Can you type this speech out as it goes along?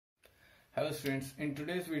Hello students, in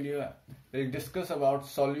today's video we'll discuss about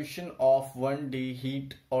solution of 1D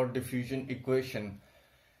heat or diffusion equation.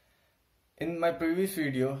 In my previous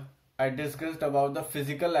video I discussed about the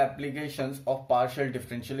physical applications of partial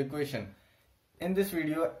differential equation. In this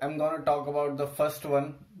video I'm going to talk about the first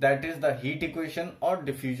one, that is the heat equation or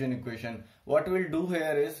diffusion equation. What we'll do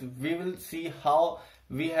here is we will see how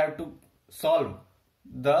we have to solve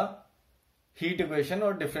the heat equation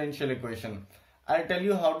or differential equation. I'll tell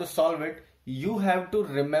you how to solve it. You have to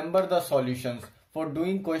remember the solutions. For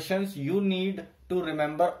doing questions, you need to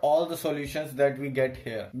remember all the solutions that we get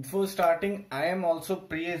here. Before starting, I am also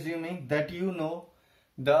pre-assuming that you know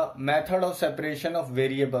the method of separation of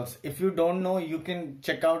variables. If you don't know, you can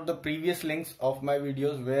check out the previous links of my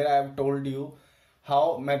videos where I have told you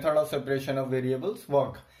how method of separation of variables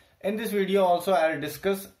work. In this video also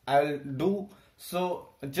I'll do, so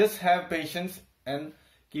just have patience and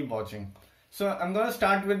keep watching. So I'm going to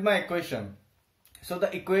start with my equation. So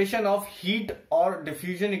the equation of heat or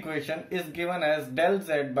diffusion equation is given as del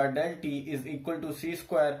Z by del T is equal to C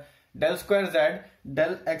square del square Z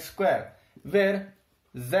del X square, where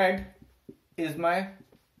Z is my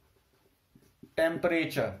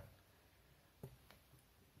temperature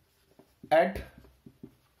at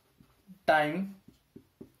time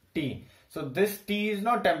T. So this T is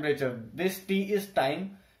not temperature, this T is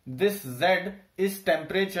time, this Z is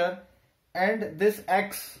temperature, and this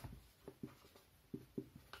X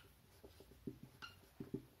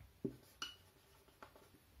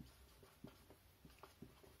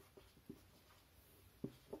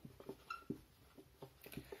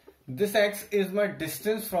is my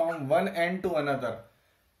distance from one end to another.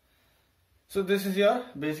 So this is your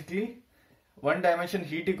basically one dimension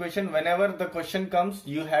heat equation. Whenever the question comes,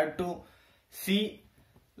 you have to see,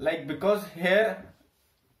 like, because here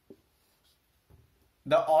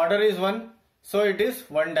the order is 1, so it is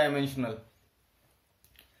one dimensional.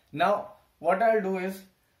 Now what I'll do is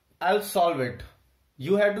I'll solve it.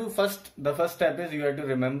 You have to the first step is you have to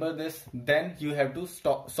remember this, then you have to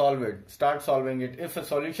start solving it. If a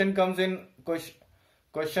solution comes in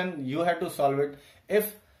question, you have to solve it.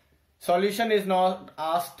 If solution is not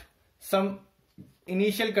asked, some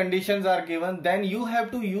initial conditions are given, then you have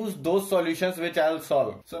to use those solutions which I'll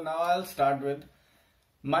solve. So now I'll start with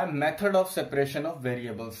my method of separation of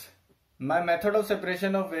variables. My method of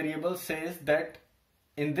separation of variables says that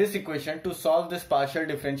in this equation, to solve this partial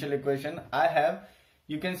differential equation,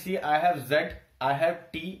 you can see I have Z, I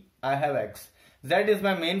have T, I have X. Z is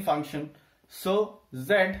my main function, so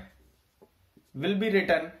Z will be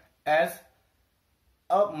written as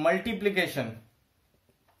a multiplication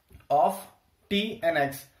of T and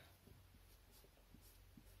X.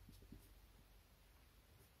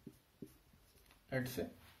 Let's say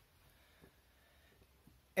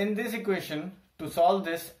in this equation, to solve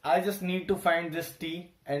this, I just need to find this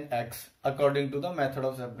T and X according to the method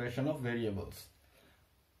of separation of variables.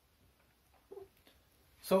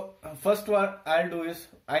 So first what I'll do is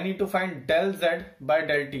I need to find del Z by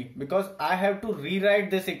del T, because I have to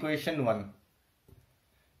rewrite this equation 1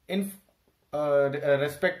 in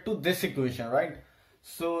respect to this equation, right?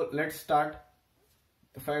 So let's start.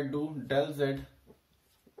 If I do del Z,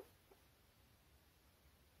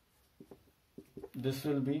 this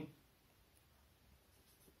will be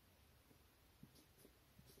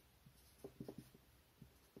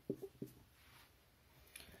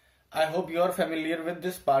I hope you are familiar with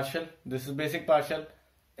this partial. This is basic partial.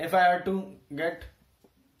 If I have to get,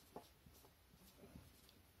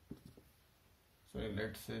 sorry,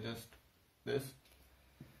 let's say just this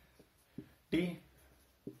T,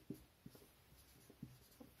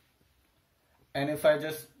 and if I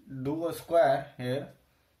just do a square here,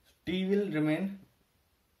 T will remain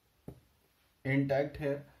intact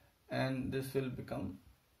here, and this will become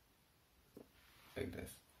like this.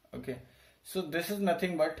 Okay, so this is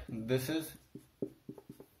nothing but this is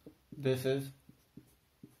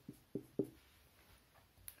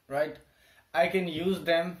right. I can use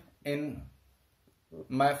them in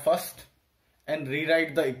my first and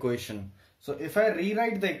rewrite the equation. So if I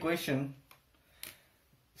rewrite the equation,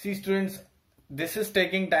 see students, this is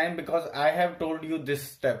taking time because I have told you this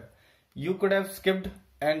step. You could have skipped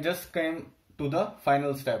and just came to the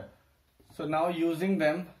final step. So now using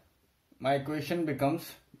them, my equation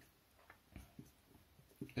becomes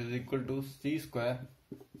is equal to C square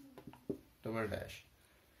double dash.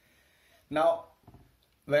 Now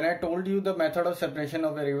when I told you the method of separation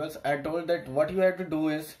of variables, I told that what you have to do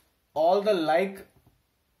is all the like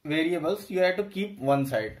variables you have to keep one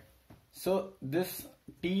side. So this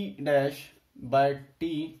T dash by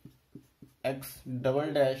T, X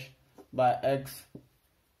double dash by X,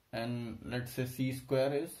 and let's say C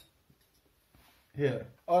square is here,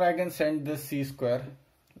 or I can send this c square.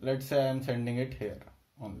 Let's say I am sending it here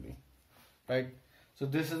only, right? So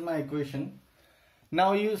this is my equation.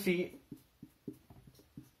 Now you see,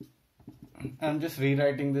 I'm just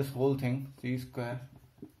rewriting this whole thing. C square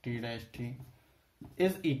t dash t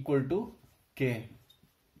is equal to k,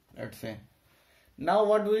 let's say. Now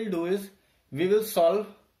what we'll do is we will solve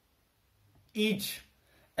each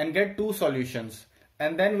and get two solutions,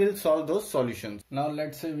 and then we'll solve those solutions. Now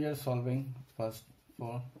let's say we are solving first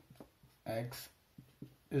for x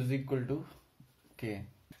is equal to k.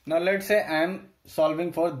 Now let's say I am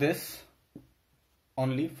solving for this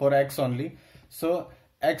only, for x only. So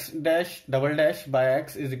x dash double dash by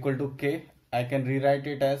x is equal to k. I can rewrite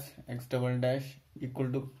it as x double dash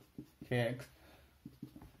equal to kx.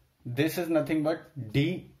 This is nothing but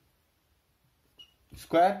d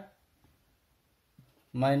square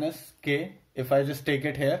minus k. If I just take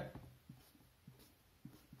it here,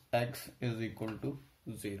 x is equal to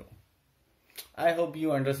 0. I hope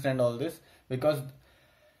you understand all this, because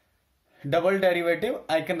double derivative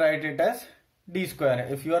I can write it as d square.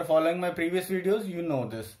 If you are following my previous videos, you know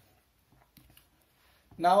this.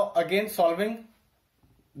 Now again solving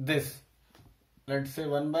this, let's say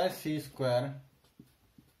 1 by c square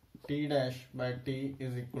t dash by t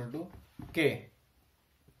is equal to k.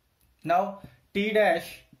 Now t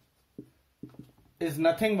dash is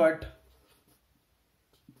nothing but,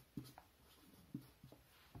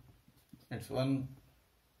 it's one,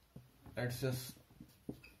 let's just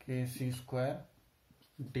kc square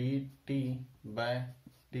dt by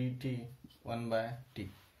dt 1 by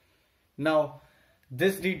t. Now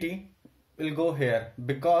this dt will go here,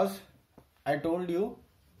 because I told you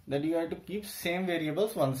that you have to keep same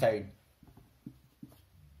variables one side.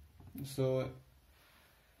 So,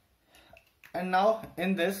 and now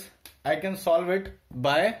in this I can solve it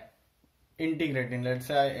by integrating. Let's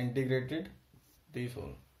say I integrated these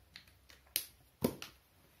whole.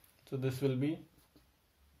 So this will be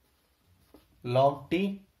log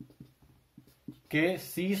t k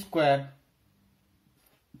c square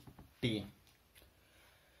t.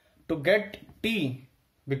 To get t,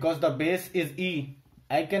 because the base is e,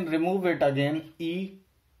 I can remove it again. It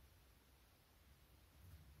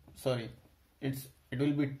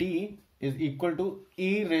will be t is equal to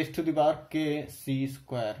e raised to the power k c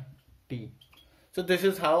square t. So this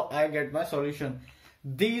is how I get my solution.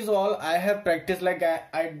 These all I have practiced, like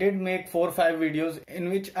I did make 4 or 5 videos in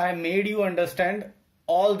which I made you understand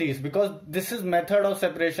all these, because this is method of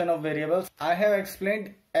separation of variables. I have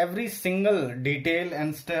explained every single detail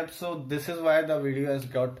and step, so this is why the video has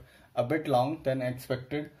got a bit long than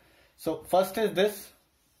expected. So first is this,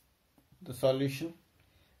 the solution,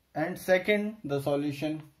 and second the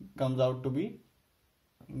solution comes out to be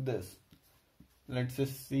this. Let's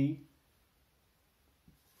just see.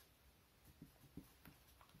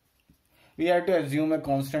 We have to assume a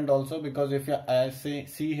constant also, because if I say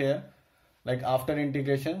see here, like after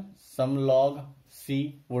integration some log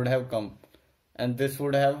c would have come, and this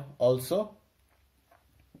would have also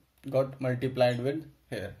got multiplied with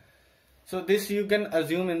here. So this you can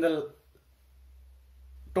assume in the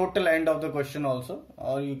total end of the question also,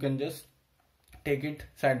 or you can just take it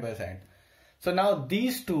side by side. So now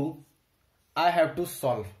these two I have to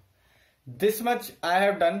solve. This much I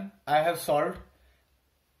have done, I have solved.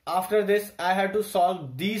 After this I have to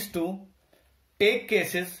solve these two, take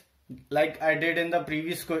cases like I did in the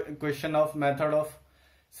previous question of method of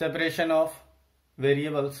separation of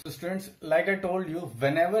variables. So students, like I told you,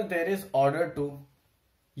 whenever there is order 2,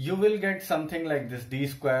 you will get something like this, d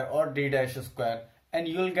square or d dash square, and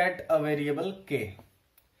you will get a variable k.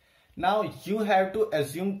 Now you have to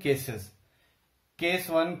assume cases. Case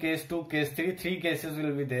 1, case 2, case 3, 3 cases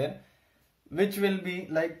will be there, which will be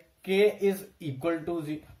like k is equal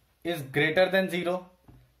to is greater than 0.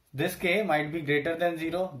 This k might be greater than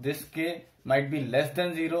 0, this k might be less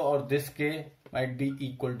than 0, or this k might be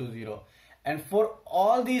equal to 0. And for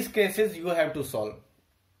all these cases you have to solve.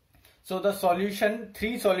 So the solution,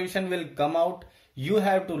 3 solution will come out. You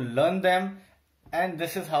have to learn them, and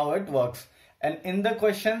this is how it works. And in the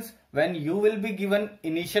questions, when you will be given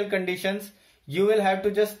initial conditions, you will have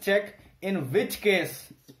to just check in which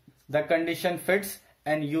case the condition fits,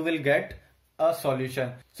 and you will get a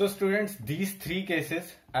solution. So students, these 3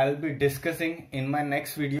 cases I'll be discussing in my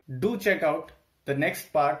next video. Do check out the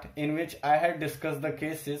next part in which I had discussed the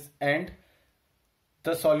cases and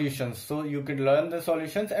the solutions, so you can learn the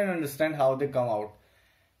solutions and understand how they come out.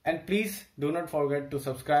 And please do not forget to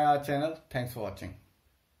subscribe our channel. Thanks for watching.